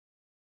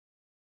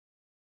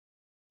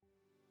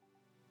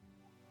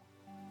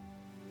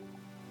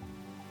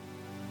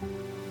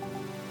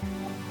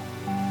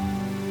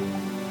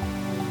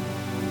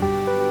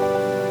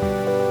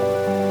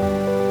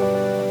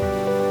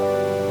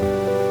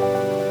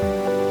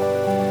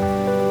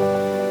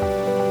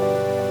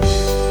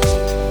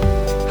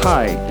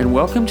Hi, and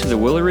welcome to the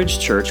Willow Ridge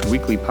Church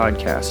Weekly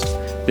Podcast.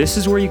 This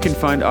is where you can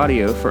find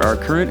audio for our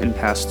current and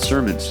past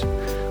sermons.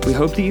 We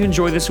hope that you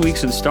enjoy this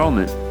week's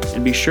installment,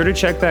 and be sure to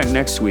check back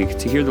next week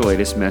to hear the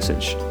latest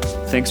message.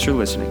 Thanks for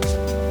listening.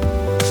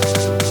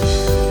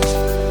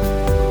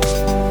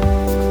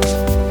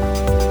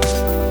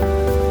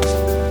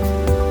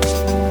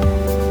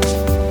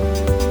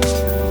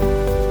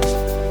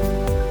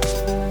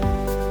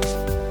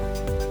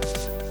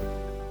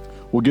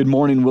 Well, good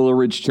morning, Willow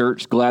Ridge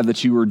Church. Glad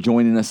that you are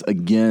joining us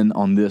again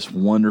on this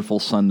wonderful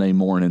Sunday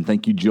morning.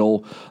 Thank you,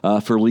 Joel,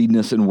 for leading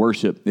us in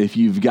worship. If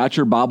you've got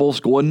your Bibles,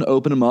 go ahead and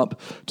open them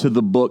up to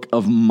the book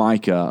of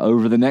Micah.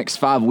 Over the next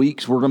 5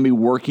 weeks, we're going to be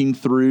working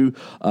through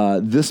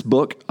this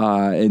book.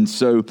 And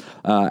so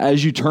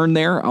as you turn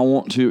there, I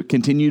want to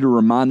continue to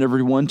remind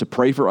everyone to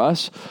pray for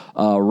us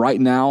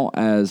right now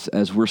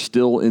as we're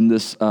still in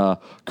this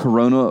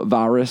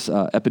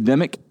coronavirus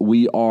epidemic.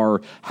 We are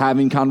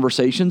having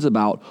conversations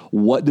about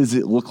what does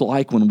it look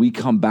like when we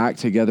come back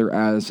together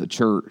as a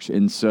church.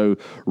 And so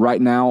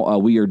right now,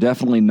 we are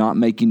definitely not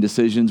making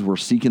decisions. We're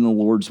seeking the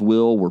Lord's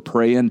will. We're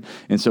praying.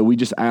 And so we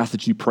just ask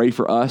that you pray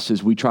for us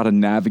as we try to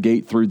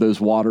navigate through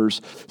those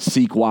waters,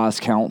 seek wise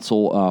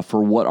counsel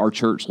for what our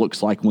church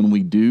looks like when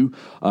we do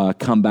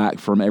come back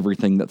from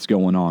everything that's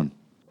going on.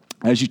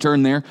 As you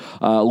turn there,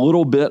 a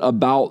little bit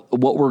about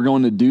what we're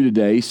going to do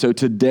today. So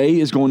today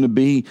is going to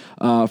be,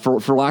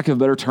 for lack of a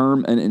better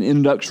term, an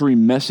introductory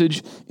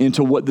message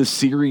into what this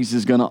series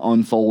is going to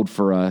unfold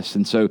for us.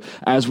 And so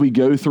as we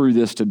go through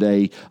this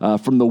today,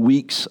 from the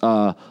weeks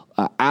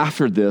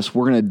after this,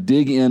 we're going to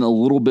dig in a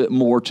little bit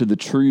more to the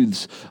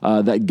truths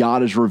that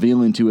God is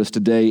revealing to us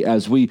today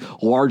as we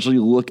largely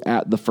look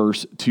at the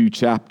first two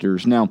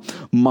chapters. Now,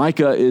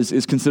 Micah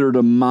is considered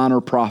a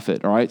minor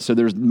prophet, all right? So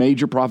there's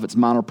major prophets,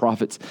 minor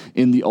prophets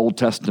in the Old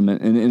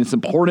Testament. And it's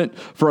important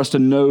for us to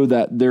know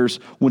that when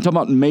we talk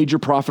about major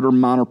prophet or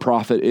minor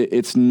prophet,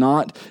 it's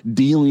not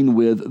dealing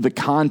with the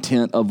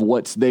content of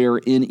what's there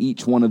in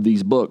each one of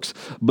these books,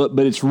 but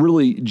it's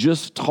really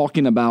just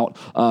talking about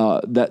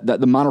that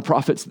the minor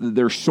prophets,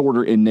 they're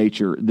shorter in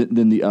nature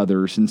than the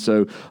others. And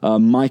so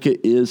Micah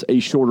is a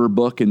shorter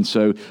book, and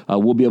so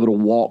we'll be able to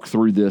walk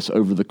through this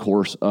over the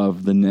course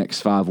of the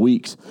next 5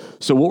 weeks.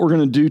 So what we're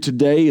going to do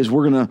today is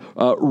we're going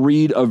to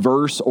read a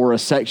verse or a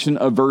section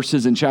of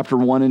verses in chapter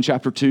 1 and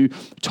chapter 2,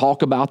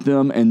 talk about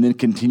them, and then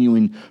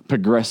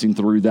progressing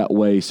through that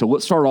way. So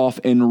let's start off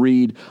and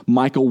read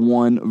Micah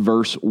 1,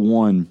 verse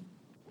 1.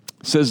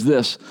 It says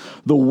this: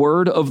 "The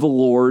word of the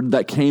Lord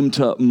that came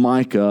to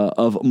Micah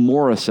of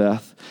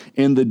Moresheth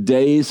in the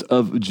days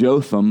of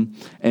Jotham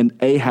and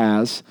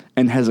Ahaz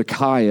and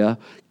Hezekiah,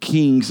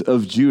 kings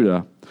of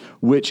Judah,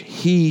 which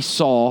he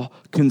saw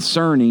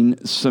concerning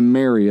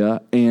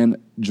Samaria and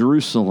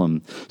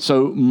Jerusalem."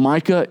 So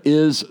Micah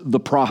is the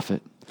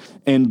prophet.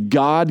 And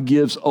God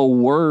gives a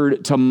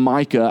word to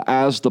Micah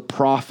as the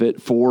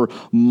prophet for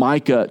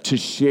Micah to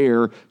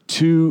share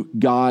to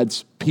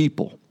God's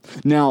people.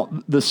 Now,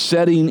 the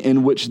setting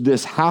in which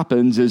this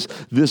happens is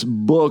this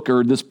book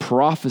or this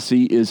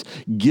prophecy is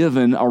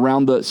given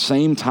around the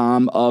same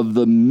time of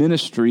the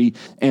ministry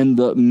and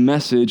the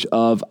message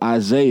of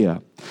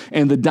Isaiah.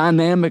 And the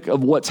dynamic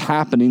of what's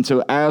happening,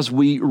 so as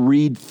we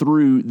read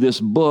through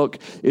this book,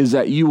 is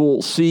that you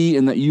will see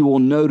and that you will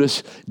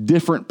notice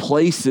different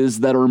places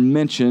that are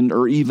mentioned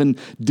or even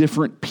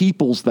different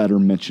peoples that are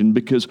mentioned.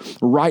 Because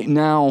right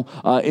now,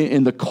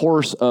 in the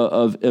course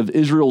of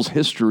Israel's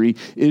history,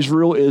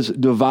 Israel is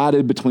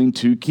divided between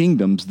two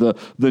kingdoms. The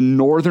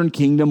northern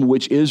kingdom,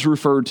 which is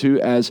referred to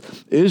as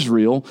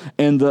Israel,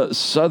 and the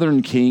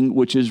southern king,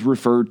 which is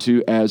referred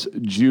to as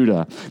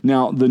Judah.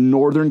 Now, the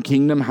northern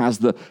kingdom has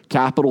the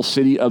capital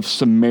city of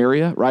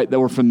Samaria, right? That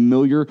we're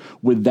familiar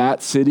with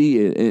that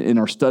city in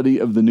our study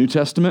of the New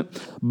Testament.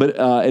 But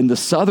in the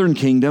southern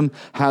kingdom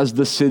has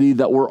the city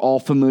that we're all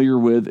familiar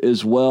with,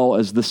 as well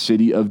as the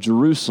city of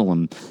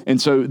Jerusalem. And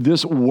so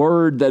this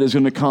word that is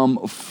going to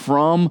come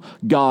from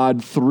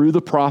God through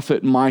the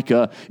prophet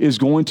Micah is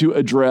going to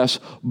address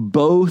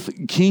both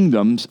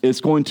kingdoms.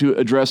 It's going to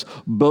address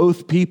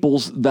both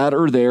peoples that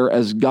are there,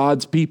 as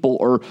God's people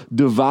are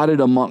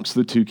divided amongst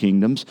the two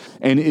kingdoms.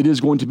 And it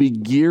is going to be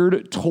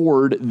geared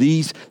toward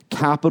these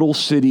capital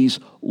cities,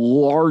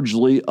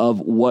 largely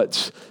of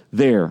what's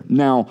there.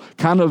 Now,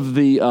 kind of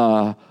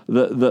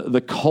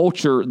the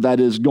culture that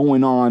is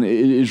going on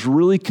is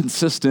really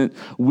consistent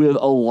with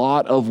a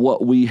lot of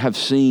what we have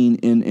seen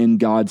in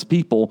God's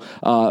people,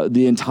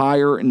 the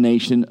entire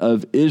nation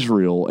of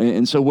Israel.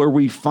 And so where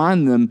we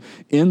find them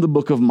in the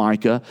book of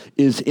Micah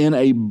is in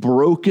a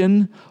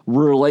broken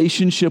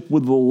relationship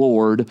with the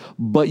Lord,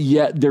 but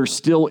yet they're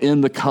still in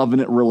the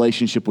covenant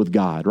relationship with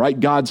God, right?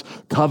 God's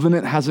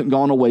covenant hasn't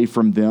gone away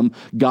from them.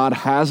 God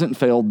hasn't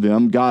failed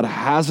them. God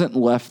hasn't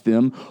left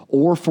them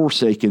or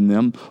forsaken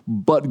them,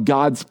 but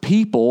God's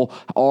people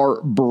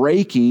are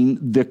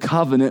breaking the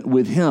covenant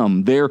with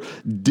him. They're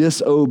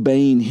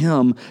disobeying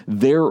him.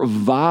 They're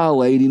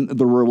violating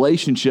the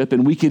relationship.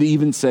 And we could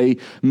even say,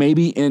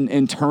 maybe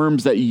in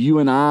terms that you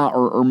and I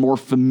are more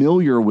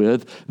familiar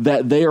with,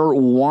 that they are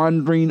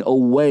wandering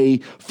away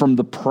from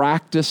the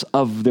practice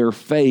of their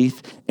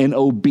faith and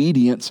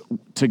obedience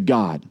to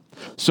God.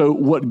 So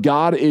what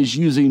God is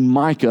using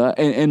Micah,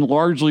 and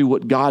largely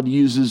what God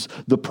uses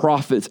the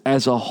prophets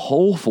as a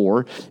whole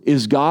for,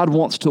 is God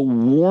wants to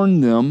warn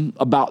them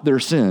about their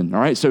sin.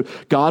 All right, so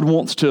God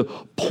wants to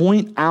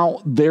point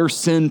out their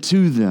sin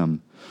to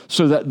them,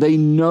 so that they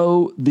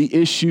know the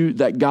issue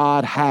that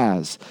God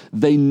has.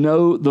 They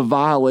know the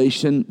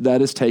violation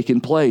that has taken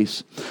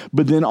place.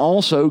 But then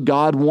also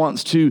God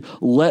wants to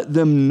let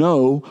them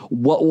know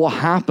what will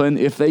happen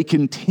if they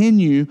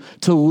continue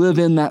to live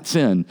in that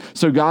sin.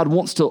 So God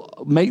wants to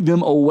make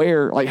them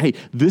aware, like, hey,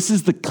 this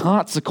is the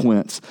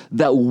consequence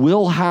that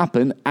will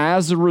happen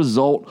as a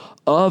result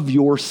of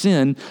your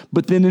sin,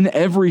 but then in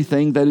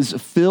everything that is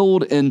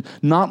filled in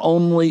not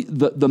only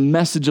the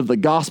message of the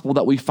gospel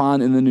that we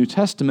find in the New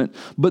Testament,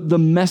 but the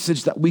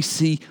message that we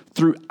see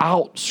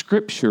throughout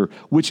Scripture,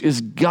 which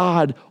is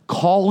God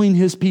calling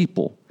his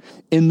people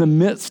in the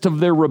midst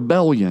of their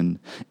rebellion,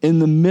 in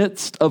the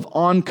midst of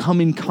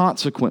oncoming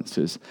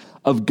consequences,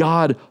 of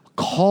God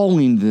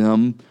calling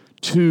them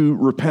to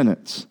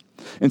repentance.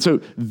 And so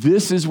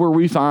this is where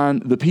we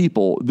find the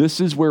people. This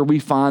is where we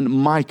find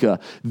Micah.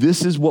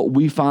 This is what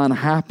we find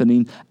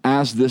happening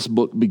as this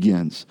book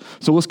begins.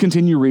 So let's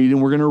continue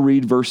reading. We're going to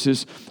read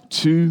verses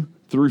 2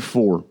 through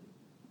 4.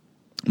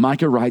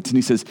 Micah writes, and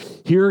he says,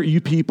 "Hear,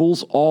 you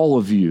peoples, all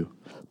of you.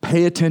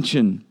 Pay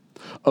attention,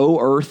 O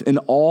earth, and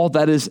all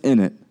that is in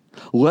it.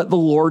 Let the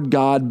Lord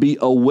God be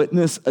a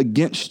witness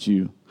against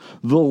you,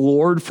 the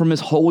Lord from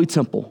his holy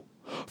temple.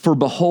 For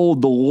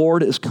behold, the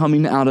Lord is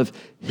coming out of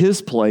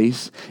his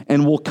place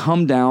and will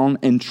come down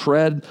and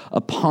tread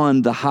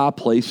upon the high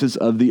places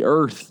of the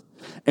earth.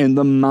 And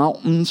the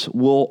mountains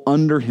will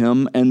under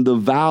him, and the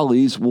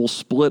valleys will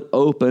split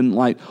open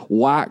like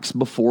wax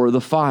before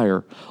the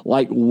fire,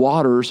 like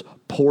waters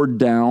poured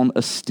down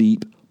a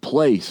steep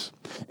place."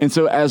 And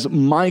so as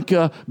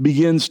Micah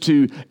begins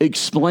to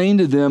explain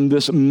to them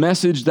this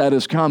message that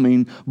is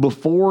coming,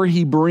 before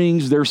he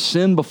brings their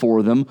sin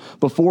before them,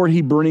 before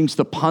he brings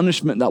the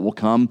punishment that will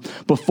come,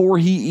 before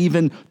he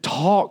even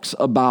talks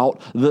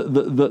about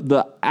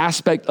the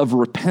aspect of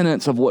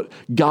repentance of what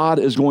God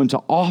is going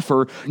to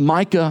offer,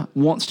 Micah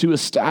wants to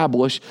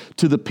establish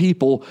to the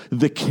people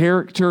the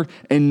character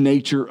and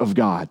nature of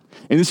God.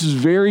 And this is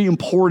very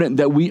important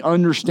that we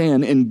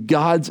understand in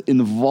God's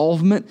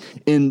involvement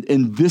in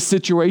this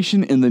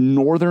situation, in the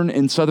northern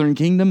and southern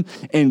kingdom,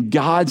 and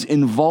God's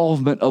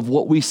involvement of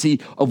what we see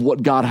of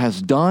what God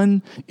has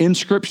done in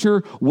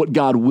Scripture, what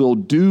God will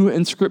do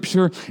in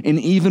Scripture, and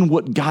even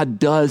what God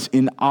does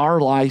in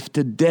our life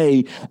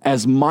today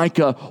as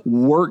Micah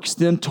works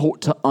them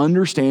to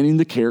understanding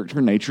the character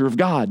and nature of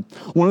God.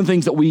 One of the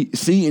things that we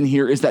see in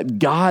here is that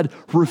God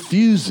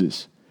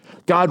refuses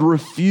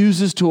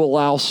to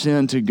allow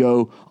sin to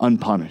go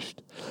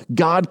unpunished.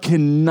 God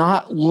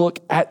cannot look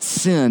at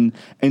sin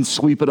and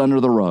sweep it under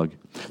the rug.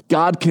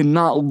 God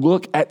cannot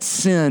look at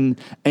sin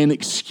and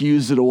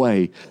excuse it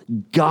away.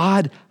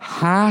 God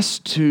has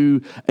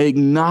to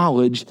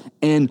acknowledge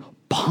and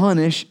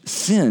punish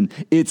sin.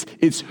 It's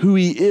who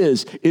he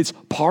is. It's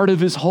part of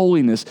his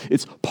holiness.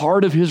 It's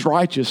part of his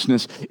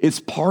righteousness. It's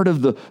part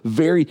of the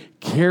very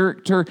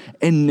character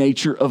and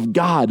nature of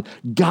God.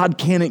 God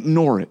can't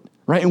ignore it.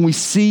 Right? And we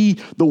see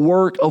the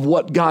work of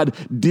what God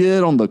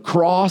did on the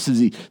cross as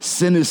he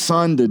sent his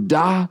son to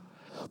die.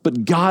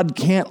 But God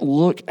can't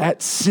look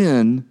at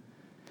sin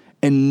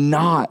and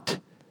not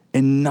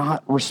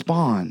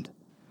respond.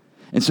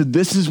 And so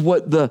this is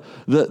what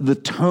the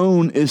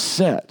tone is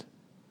set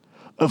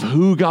of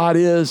who God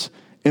is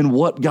and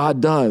what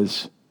God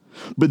does.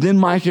 But then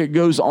Micah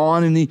goes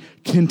on and he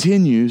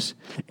continues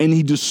and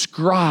he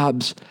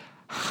describes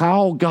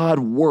how God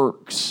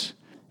works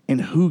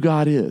and who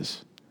God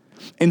is.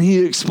 And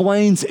he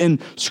explains in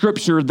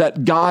Scripture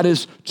that God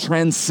is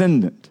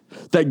transcendent,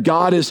 that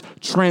God is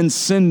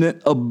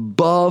transcendent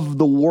above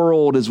the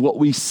world is what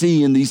we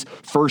see in these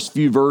first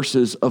few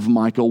verses of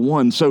Micah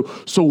 1. So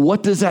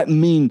what does that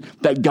mean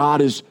that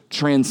God is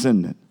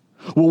transcendent?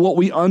 Well, what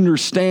we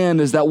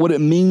understand is that what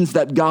it means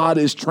that God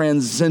is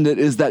transcendent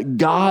is that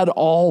God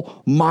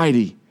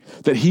Almighty,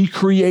 that he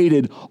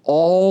created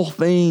all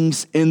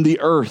things in the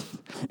earth,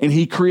 and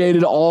he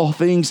created all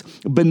things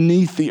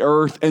beneath the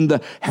earth and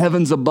the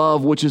heavens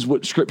above, which is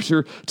what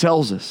Scripture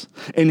tells us.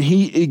 And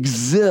he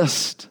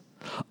exists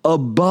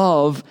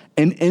above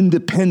and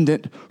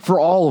independent for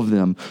all of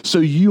them. So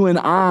you and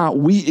I,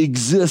 we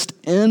exist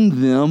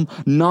in them,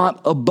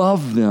 not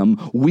above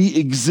them. We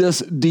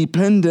exist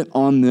dependent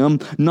on them,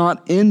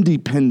 not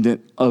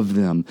independent of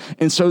them.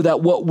 And so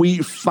that what we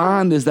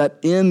find is that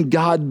in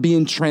God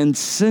being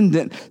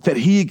transcendent, that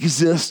he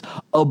exists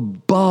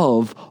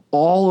above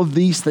all of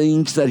these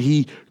things that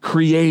he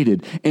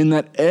created, and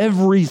that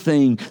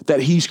everything that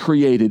he's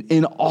created,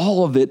 in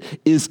all of it,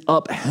 is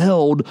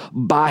upheld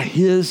by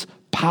his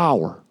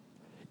power.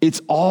 It's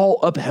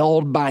all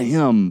upheld by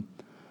him,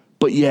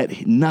 but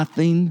yet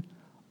nothing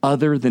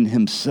other than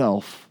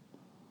himself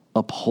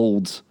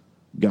upholds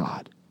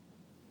God.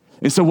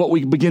 And so what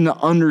we begin to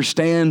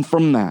understand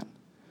from that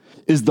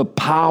is the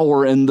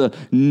power and the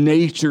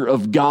nature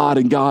of God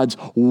and God's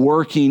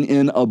working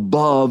in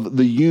above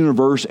the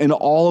universe and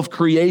all of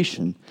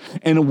creation.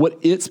 And what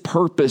its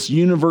purpose,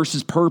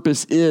 universe's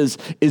purpose is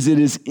it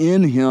is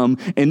in him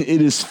and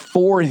it is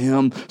for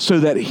him so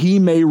that he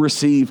may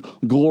receive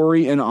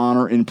glory and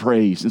honor and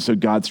praise. And so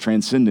God's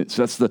transcendent.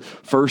 So that's the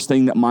first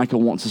thing that Micah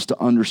wants us to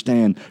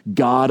understand.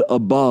 God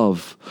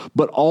above,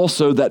 but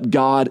also that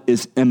God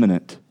is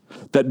immanent.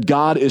 That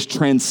God is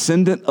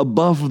transcendent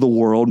above the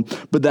world,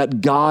 but that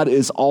God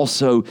is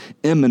also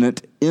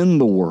immanent in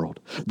the world.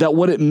 That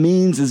what it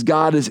means is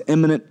God is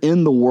immanent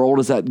in the world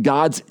is that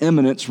God's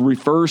immanence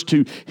refers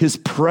to his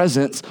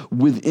presence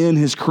within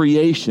his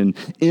creation,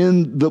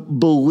 in the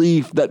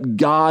belief that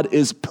God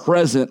is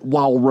present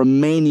while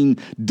remaining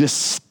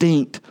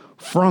distinct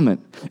from it.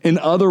 In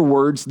other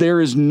words,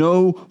 there is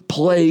no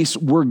place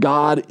where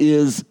God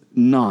is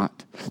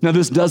not. Now,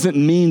 this doesn't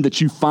mean that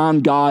you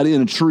find God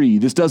in a tree.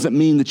 This doesn't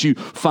mean that you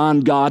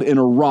find God in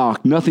a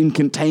rock. Nothing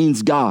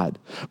contains God.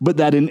 But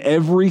that in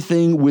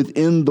everything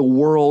within the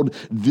world,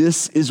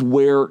 this is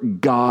where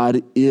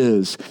God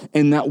is.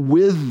 And that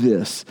with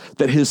this,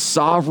 that his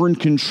sovereign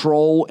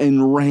control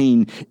and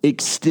reign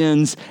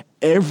extends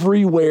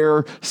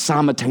everywhere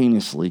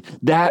simultaneously.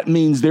 That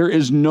means there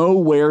is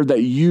nowhere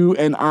that you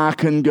and I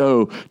can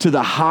go, to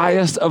the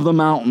highest of the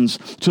mountains,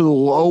 to the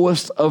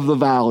lowest of the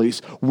valleys,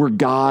 where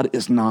God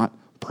is not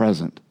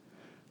present.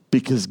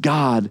 Because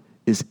God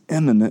is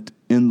immanent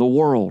in the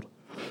world,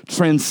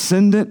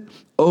 transcendent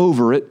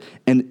over it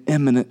and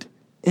immanent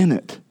in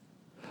it.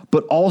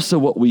 But also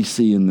what we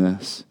see in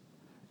this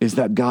is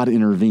that God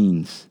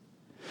intervenes.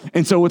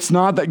 And so it's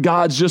not that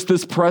God's just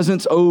this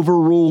presence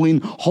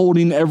overruling,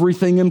 holding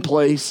everything in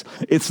place.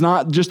 It's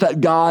not just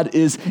that God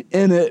is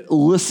in it,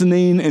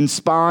 listening and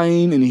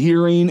spying and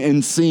hearing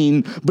and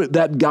seeing, but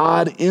that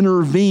God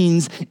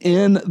intervenes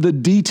in the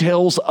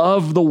details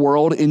of the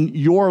world, in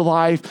your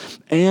life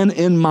and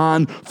in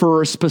mine,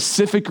 for a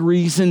specific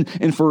reason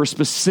and for a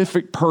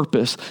specific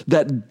purpose.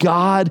 That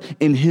God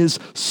in his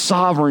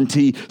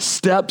sovereignty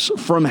steps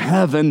from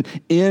heaven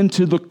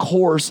into the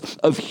course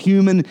of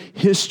human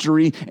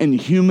history and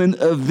human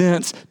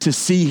events to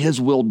see his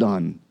will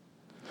done,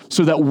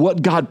 so that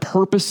what God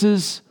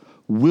purposes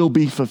will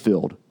be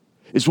fulfilled.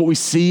 It's what we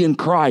see in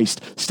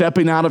Christ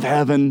stepping out of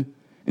heaven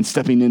and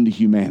stepping into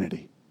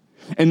humanity.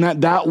 And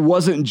that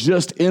wasn't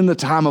just in the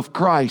time of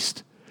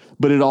Christ,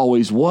 but it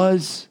always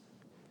was,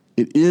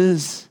 it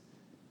is,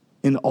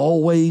 and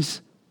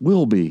always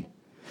will be.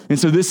 And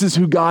so this is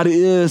who God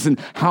is and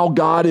how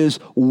God is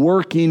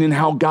working and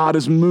how God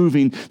is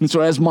moving. And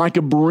so as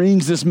Micah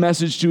brings this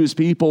message to his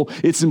people,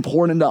 it's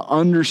important to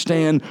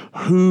understand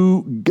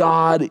who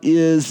God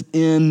is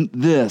in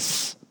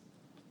this.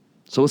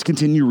 So let's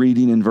continue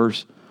reading in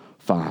verse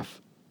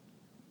 5.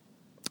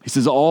 He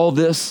says, all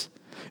this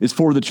is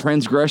for the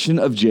transgression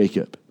of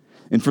Jacob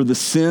and for the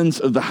sins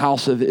of the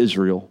house of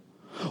Israel.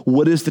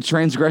 What is the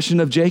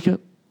transgression of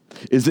Jacob?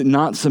 Is it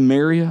not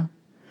Samaria?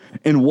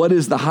 And what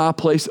is the high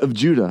place of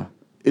Judah?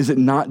 Is it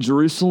not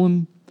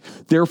Jerusalem?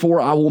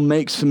 Therefore, I will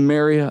make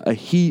Samaria a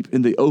heap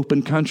in the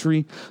open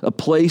country, a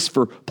place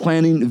for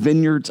planting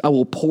vineyards. I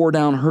will pour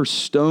down her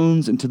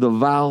stones into the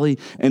valley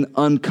and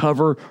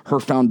uncover her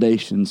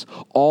foundations.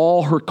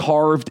 All her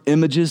carved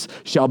images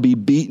shall be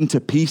beaten to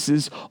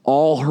pieces.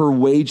 All her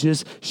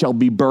wages shall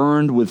be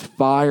burned with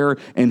fire,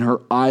 and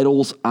her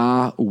idols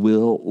I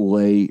will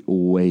lay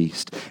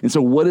waste. And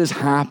so what has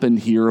happened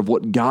here, of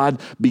what God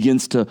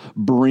begins to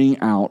bring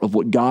out, of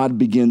what God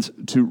begins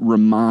to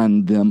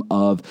remind them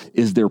of,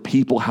 is their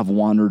people have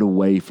wandered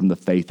away from the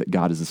faith that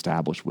God has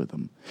established with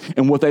them.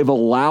 And what they've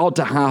allowed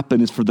to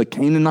happen is for the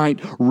Canaanite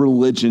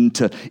religion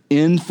to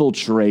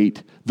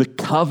infiltrate the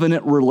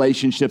covenant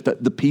relationship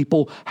that the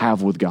people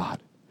have with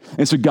God.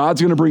 And so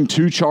God's going to bring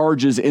two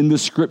charges in the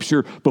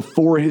scripture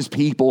before his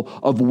people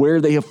of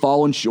where they have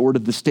fallen short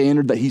of the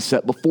standard that he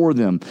set before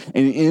them.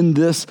 And in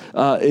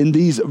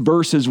these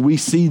verses, we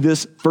see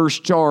this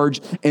first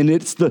charge, and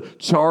it's the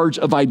charge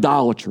of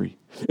idolatry.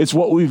 It's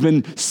what we've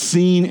been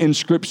seeing in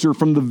Scripture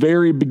from the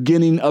very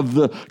beginning of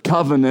the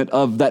covenant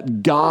of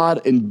that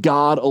God and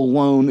God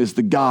alone is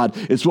the God.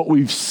 It's what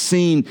we've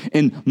seen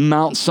in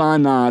Mount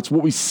Sinai. It's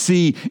what we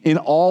see in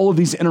all of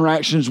these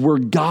interactions where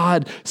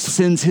God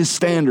sends his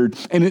standard,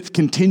 and it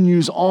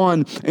continues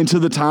on into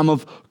the time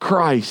of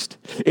Christ.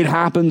 It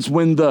happens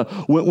when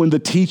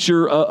the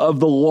teacher of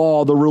the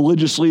law, the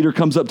religious leader,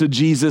 comes up to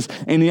Jesus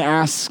and he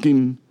asks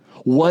him,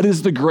 what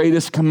is the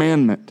greatest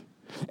commandment?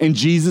 And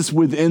Jesus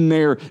within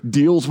there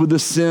deals with the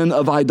sin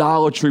of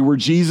idolatry, where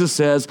Jesus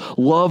says,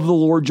 love the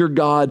Lord your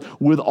God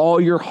with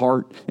all your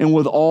heart and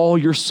with all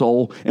your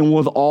soul and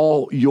with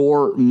all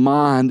your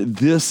mind.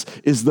 This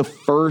is the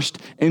first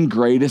and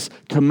greatest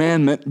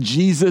commandment.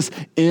 Jesus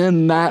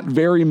in that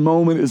very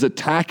moment is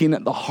attacking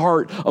at the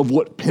heart of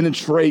what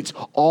penetrates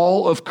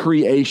all of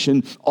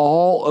creation,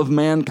 all of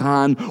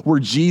mankind, where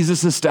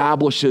Jesus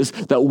establishes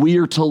that we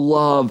are to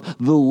love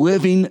the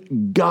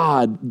living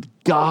God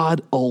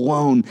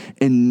alone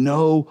and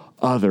no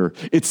other.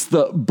 It's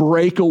the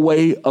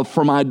breakaway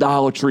from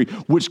idolatry,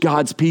 which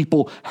God's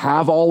people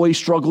have always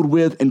struggled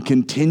with and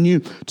continue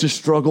to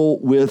struggle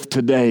with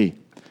today.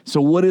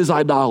 So what is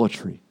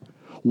idolatry?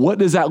 What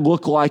does that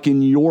look like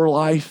in your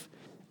life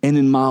and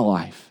in my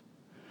life?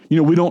 You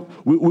know,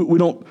 we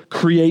don't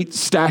create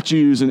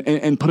statues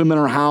and put them in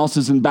our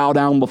houses and bow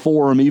down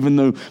before them, even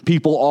though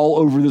people all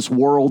over this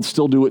world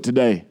still do it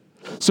today.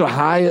 So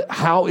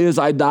how is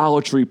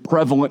idolatry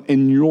prevalent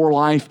in your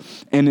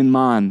life and in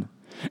mine?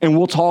 And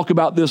we'll talk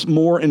about this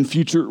more in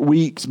future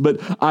weeks,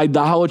 but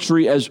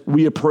idolatry, as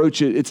we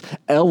approach it, it's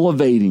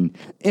elevating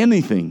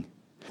anything,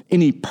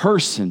 any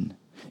person,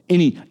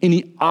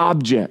 any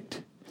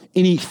object,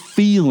 any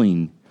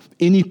feeling,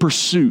 any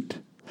pursuit,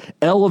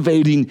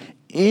 elevating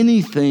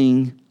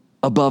anything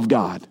above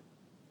God.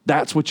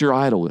 That's what your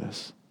idol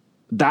is.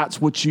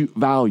 That's what you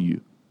value.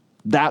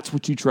 That's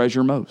what you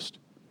treasure most.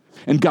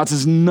 And God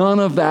says none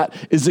of that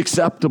is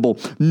acceptable.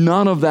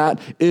 None of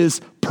that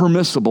is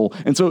permissible.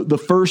 And so the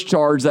first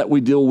charge that we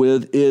deal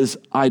with is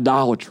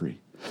idolatry.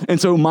 And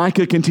so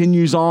Micah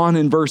continues on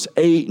in verse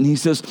 8, and he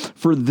says,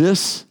 for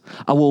this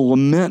I will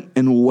lament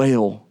and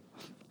wail.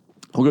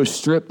 I will go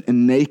stripped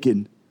and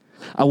naked.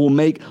 I will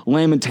make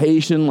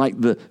lamentation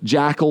like the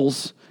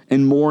jackals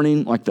and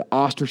mourning like the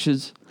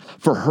ostriches.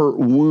 For her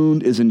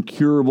wound is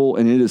incurable,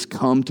 and it has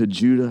come to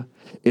Judah.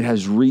 It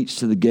has reached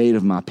to the gate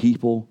of my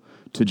people,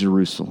 to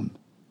Jerusalem.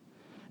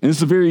 And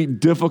it's a very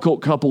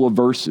difficult couple of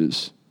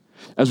verses,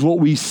 as what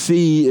we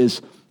see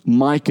is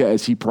Micah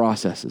as he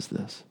processes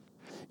this.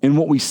 And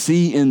what we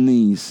see in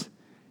these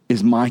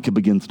is Micah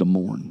begins to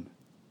mourn.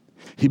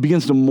 He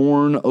begins to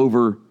mourn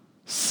over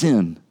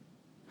sin.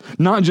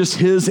 Not just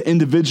his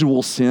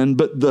individual sin,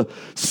 but the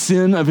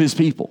sin of his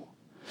people.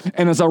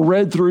 And as I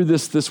read through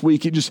this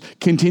week, it just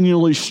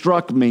continually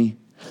struck me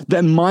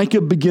that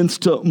Micah begins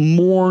to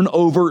mourn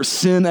over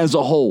sin as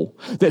a whole.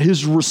 That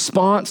his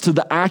response to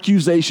the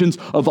accusations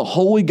of a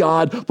holy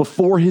God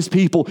before his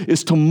people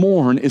is to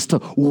mourn, is to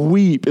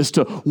weep, is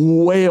to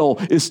wail,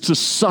 is to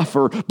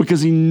suffer, because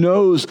he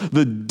knows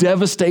the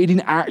devastating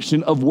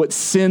action of what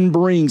sin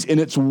brings in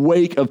its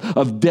wake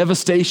of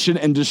devastation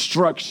and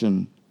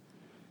destruction.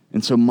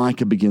 And so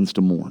Micah begins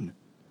to mourn.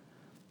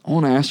 I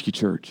want to ask you,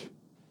 church,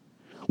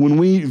 when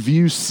we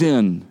view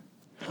sin,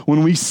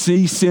 when we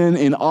see sin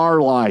in our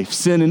life,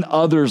 sin in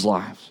others'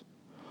 lives,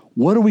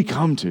 what do we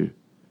come to?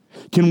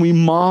 Can we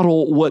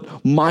model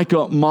what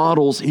Micah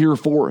models here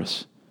for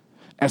us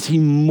as he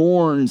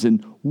mourns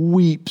and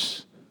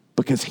weeps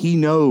because he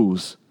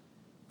knows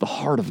the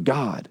heart of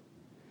God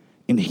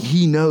and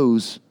he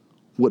knows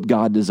what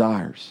God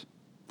desires?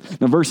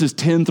 Now, verses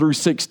 10 through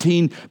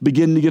 16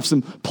 begin to give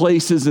some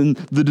places in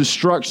the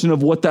destruction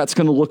of what that's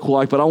going to look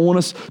like, but I want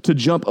us to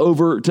jump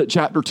over to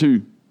chapter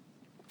 2.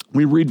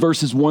 We read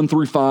verses 1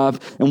 through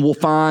 5, and we'll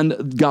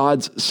find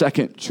God's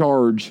second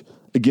charge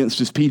against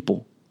his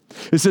people.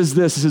 It says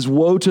this, it says,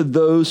 woe to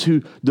those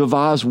who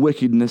devise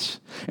wickedness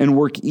and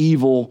work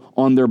evil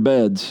on their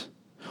beds.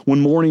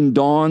 When morning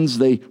dawns,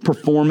 they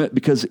perform it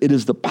because it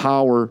is the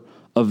power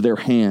of their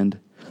hand.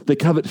 They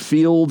covet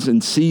fields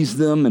and seize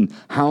them, and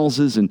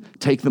houses and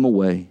take them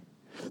away.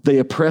 They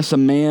oppress a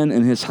man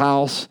in his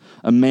house,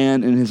 a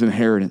man in his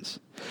inheritance.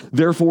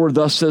 Therefore,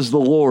 thus says the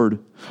Lord,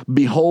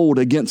 behold,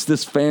 against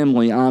this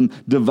family I'm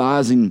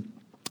devising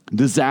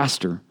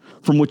disaster,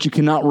 from which you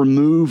cannot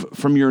remove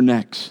from your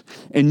necks,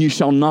 and you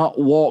shall not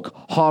walk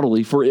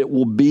haughtily, for it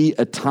will be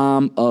a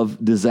time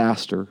of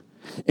disaster.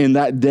 In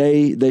that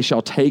day they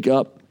shall take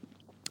up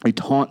a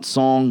taunt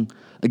song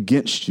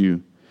against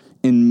you,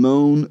 and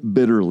moan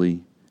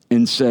bitterly,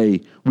 and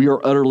say, we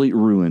are utterly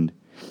ruined.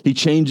 He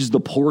changes the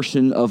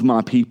portion of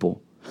my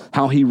people,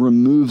 how he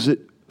removes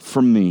it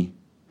from me.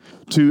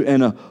 To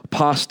an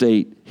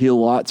apostate he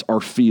allots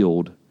our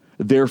field.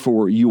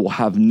 Therefore you will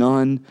have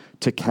none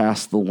to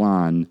cast the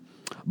line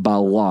by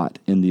lot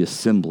in the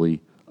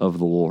assembly of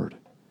the Lord.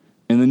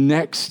 And the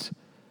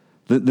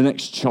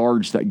next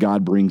charge that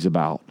God brings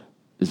about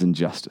is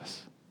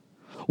injustice.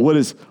 What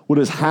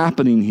is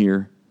happening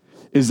here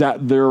is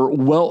that they're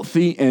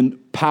wealthy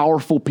and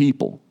powerful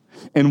people.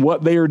 And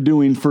what they are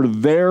doing for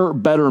their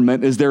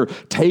betterment is they're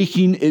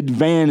taking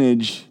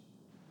advantage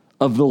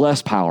of the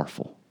less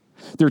powerful.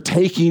 They're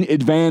taking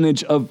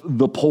advantage of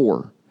the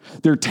poor.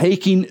 They're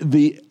taking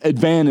the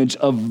advantage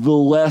of the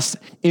less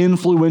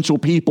influential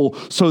people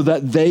so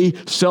that they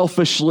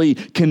selfishly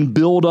can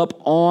build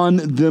up on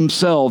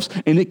themselves.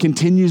 And it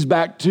continues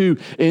back to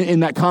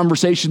in that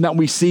conversation that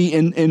we see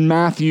in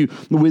Matthew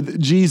with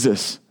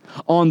Jesus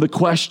on the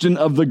question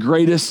of the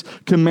greatest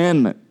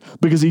commandment.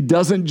 Because he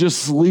doesn't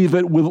just leave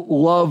it with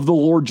love the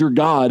Lord your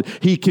God.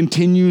 He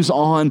continues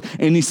on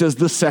and he says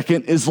the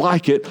second is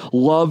like it.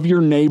 Love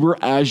your neighbor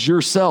as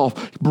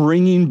yourself.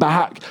 Bringing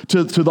back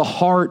to the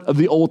heart of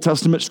the Old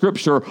Testament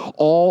scripture,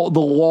 all the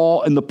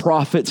law and the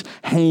prophets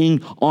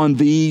hang on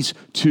these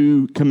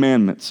two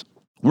commandments.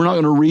 We're not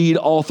going to read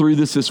all through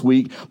this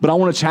week, but I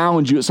want to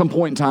challenge you at some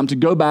point in time to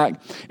go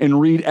back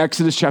and read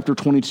Exodus chapter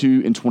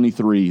 22 and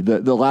 23,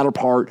 the latter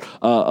part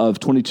of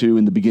 22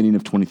 and the beginning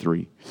of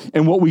 23.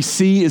 And what we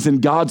see is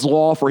in God's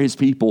law for his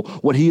people,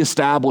 what he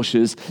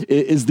establishes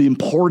is the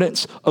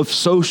importance of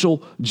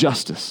social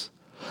justice,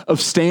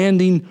 of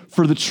standing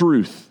for the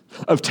truth,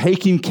 of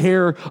taking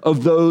care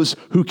of those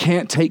who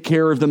can't take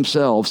care of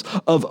themselves,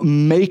 of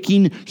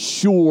making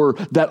sure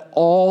that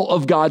all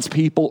of God's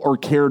people are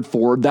cared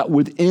for, that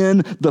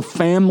within the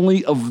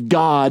family of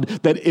God,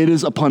 that it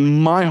is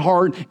upon my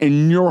heart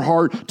and your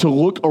heart to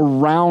look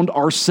around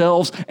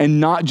ourselves and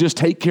not just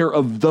take care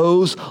of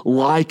those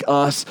like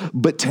us,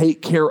 but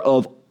take care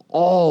of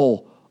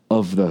all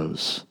of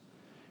those.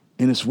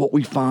 And it's what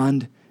we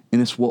find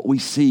and it's what we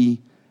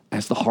see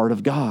as the heart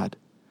of God.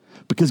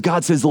 Because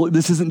God says,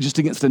 this isn't just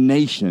against a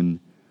nation.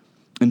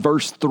 In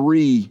verse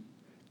 3,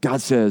 God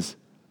says,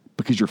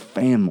 because you're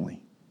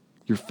family.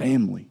 You're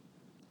family.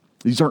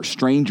 These aren't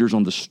strangers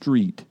on the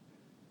street,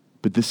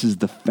 but this is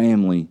the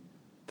family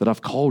that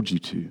I've called you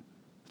to,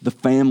 the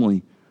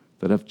family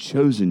that I've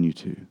chosen you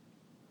to.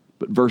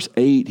 But verse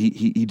 8,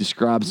 he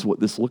describes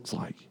what this looks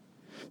like.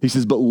 He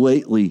says, but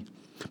lately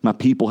my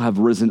people have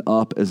risen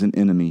up as an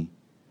enemy.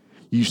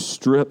 You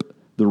strip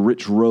the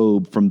rich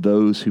robe from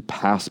those who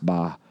pass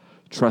by,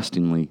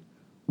 trustingly,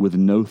 with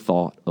no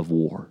thought of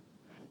war.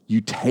 You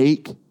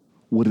take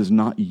what is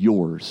not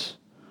yours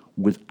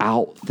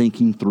without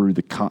thinking through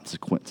the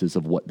consequences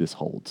of what this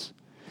holds,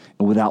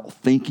 and without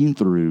thinking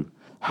through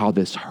how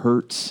this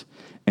hurts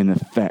and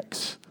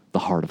affects the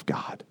heart of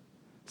God.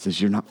 It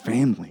says you're not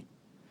family.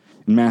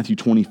 In Matthew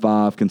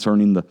 25,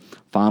 concerning the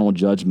final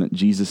judgment,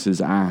 Jesus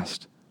is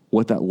asked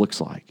what that looks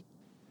like.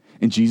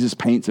 And Jesus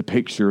paints a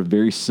picture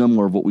very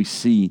similar of what we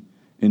see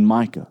in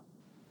Micah.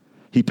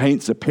 He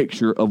paints a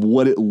picture of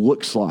what it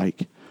looks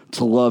like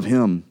to love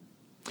him.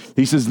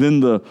 He says, then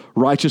the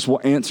righteous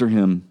will answer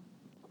him,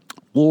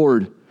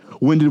 Lord,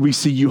 when did we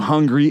see you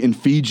hungry and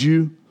feed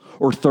you,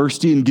 or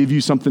thirsty and give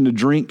you something to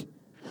drink?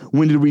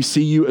 When did we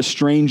see you a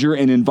stranger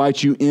and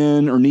invite you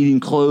in, or needing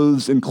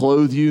clothes and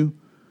clothe you?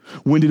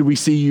 When did we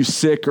see you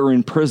sick or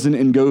in prison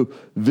and go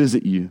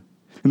visit you?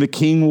 And the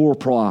king will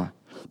reply,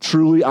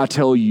 truly, I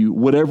tell you,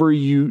 whatever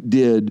you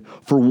did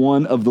for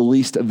one of the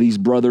least of these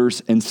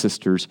brothers and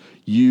sisters,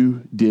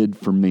 you did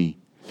for me.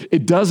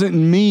 It doesn't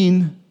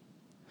mean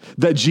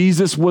that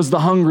Jesus was the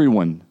hungry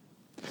one.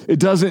 It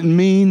doesn't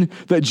mean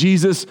that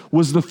Jesus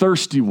was the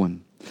thirsty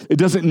one. It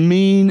doesn't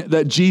mean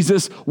that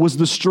Jesus was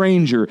the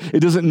stranger. It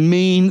doesn't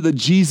mean that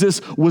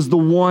Jesus was the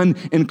one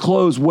in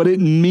clothes. What it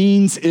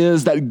means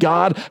is that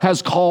God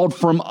has called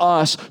from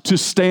us to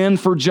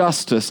stand for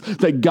justice,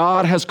 that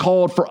God has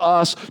called for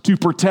us to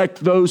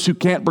protect those who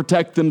can't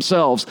protect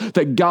themselves,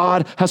 that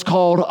God has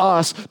called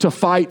us to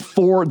fight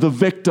for the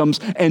victims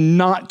and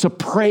not to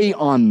prey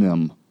on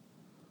them,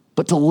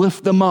 but to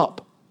lift them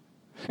up.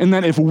 And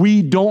that if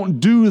we don't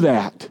do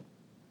that,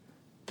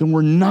 then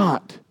we're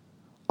not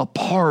a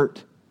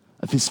part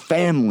of his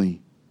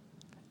family,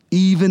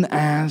 even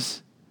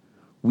as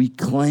we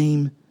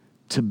claim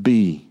to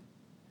be.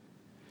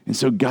 And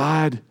so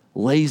God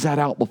lays that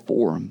out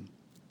before him.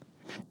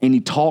 And he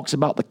talks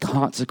about the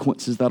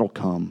consequences that'll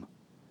come.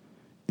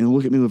 And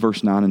look at me with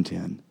verse 9 and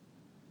 10.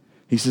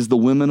 He says, the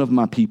women of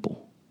my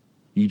people,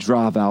 you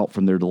drive out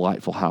from their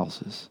delightful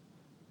houses.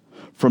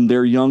 From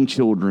their young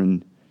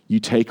children, you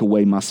take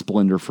away my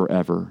splendor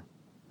forever.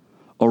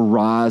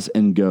 Arise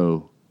and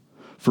go.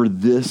 For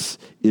this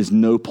is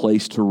no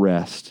place to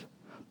rest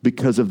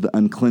because of the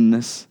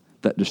uncleanness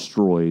that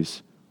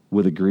destroys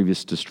with a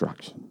grievous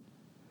destruction.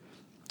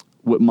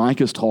 What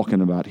Micah's talking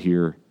about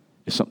here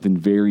is something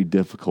very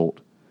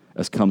difficult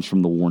as comes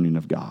from the warning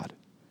of God.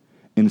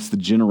 And it's the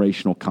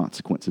generational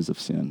consequences of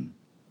sin.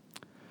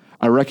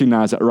 I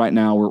recognize that right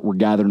now we're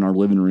gathered in our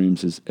living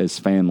rooms as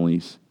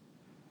families.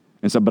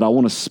 And so, but I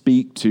want to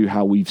speak to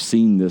how we've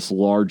seen this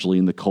largely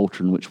in the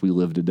culture in which we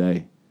live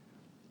today.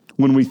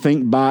 When we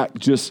think back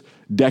just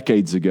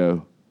decades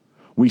ago,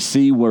 we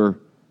see where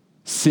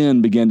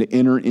sin began to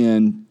enter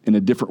in a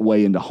different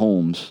way into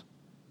homes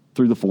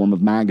through the form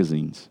of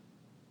magazines.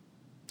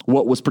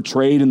 What was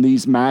portrayed in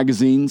these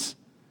magazines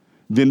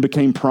then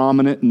became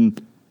prominent in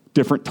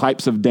different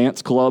types of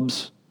dance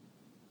clubs,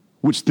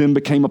 which then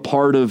became a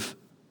part of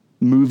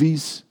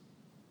movies,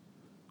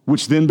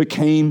 which then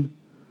became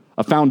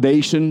a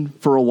foundation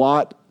for a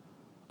lot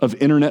of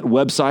internet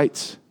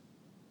websites,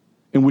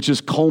 and which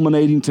is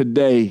culminating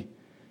today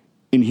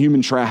in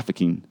human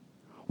trafficking,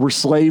 where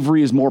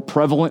slavery is more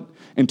prevalent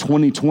in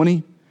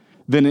 2020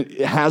 than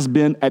it has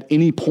been at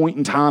any point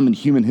in time in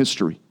human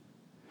history.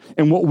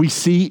 And what we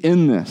see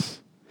in this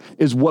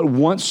is what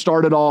once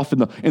started off in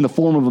the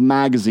form of a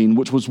magazine,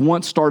 which was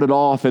once started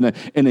off in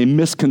a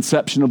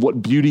misconception of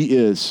what beauty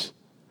is,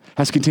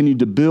 has continued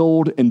to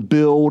build and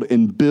build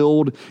and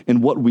build,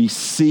 and what we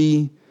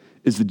see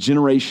is the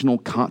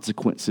generational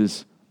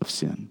consequences of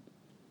sin.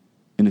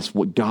 And it's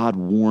what God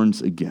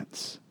warns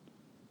against.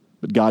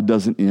 But God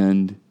doesn't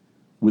end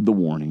with the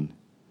warning.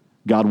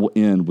 God will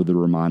end with a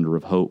reminder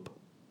of hope.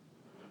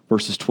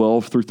 Verses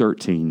 12 through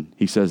 13,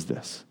 he says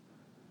this: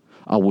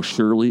 I will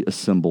surely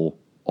assemble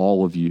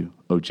all of you,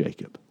 O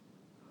Jacob.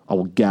 I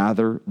will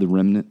gather the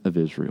remnant of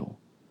Israel.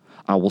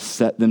 I will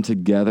set them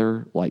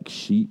together like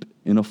sheep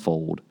in a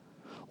fold,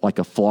 like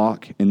a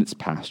flock in its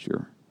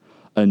pasture,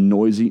 a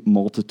noisy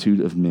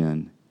multitude of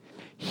men.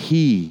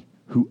 He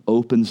who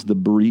opens the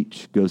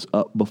breach goes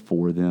up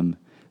before them.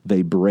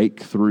 They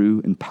break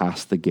through and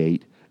pass the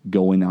gate,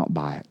 going out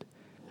by it.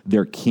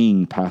 Their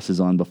king passes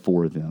on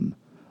before them,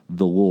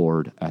 the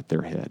Lord at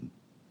their head.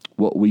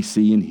 What we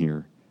see in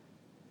here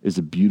is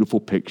a beautiful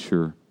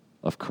picture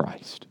of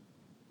Christ.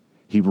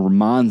 He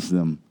reminds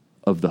them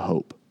of the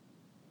hope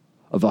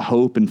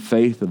and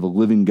faith of a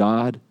living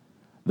God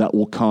that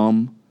will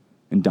come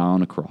and die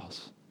on a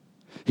cross.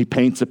 He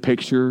paints a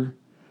picture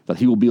that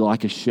he will be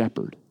like a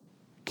shepherd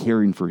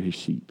caring for his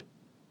sheep.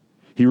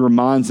 He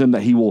reminds them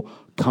that he will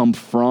come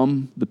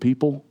from the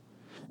people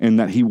and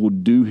that he will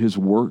do his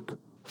work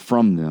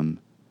from them.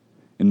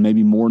 And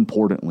maybe more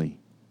importantly,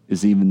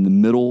 is even in the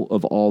middle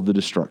of all the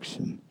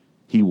destruction,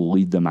 he will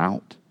lead them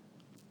out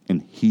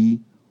and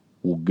he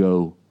will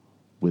go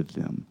with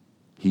them.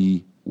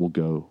 He will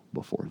go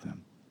before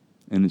them.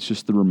 And it's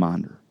just the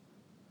reminder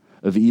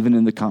of even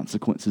in the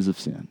consequences of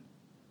sin,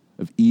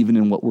 of even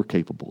in what we're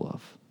capable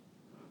of,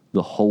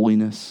 the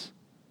holiness,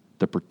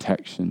 the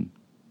protection,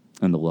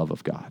 and the love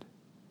of God.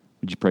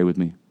 Would you pray with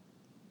me?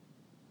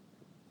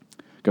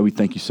 God, we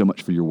thank you so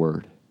much for your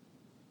word.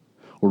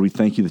 Lord, we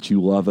thank you that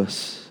you love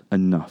us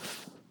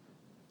enough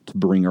to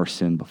bring our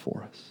sin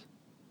before us.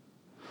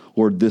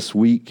 Lord, this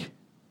week,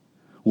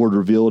 Lord,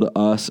 reveal to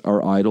us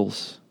our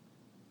idols.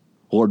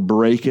 Lord,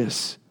 break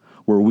us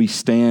where we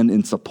stand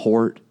in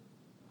support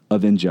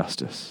of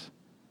injustice.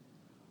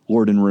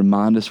 Lord, and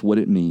remind us what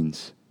it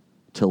means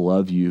to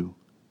love you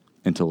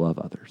and to love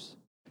others.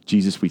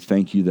 Jesus, we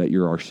thank you that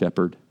you're our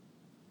shepherd.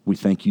 We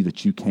thank you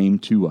that you came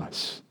to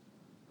us,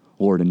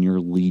 Lord, and you're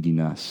leading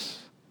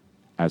us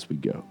as we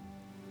go.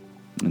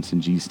 And it's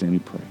in Jesus' name we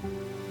pray.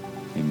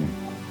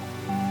 Amen.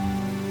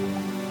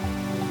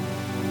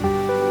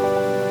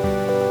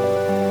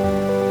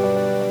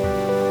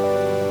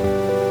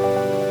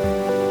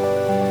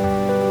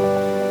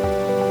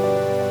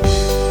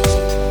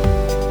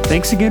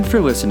 Thanks again for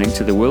listening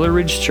to the Willow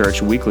Ridge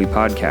Church Weekly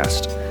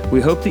Podcast.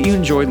 We hope that you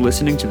enjoyed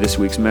listening to this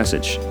week's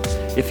message.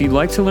 If you'd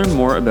like to learn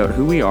more about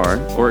who we are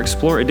or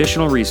explore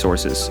additional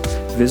resources,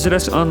 visit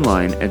us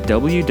online at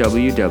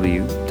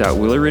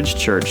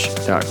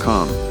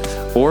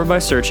www.willowridgechurch.com or by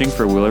searching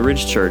for Willow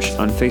Ridge Church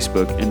on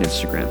Facebook and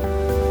Instagram.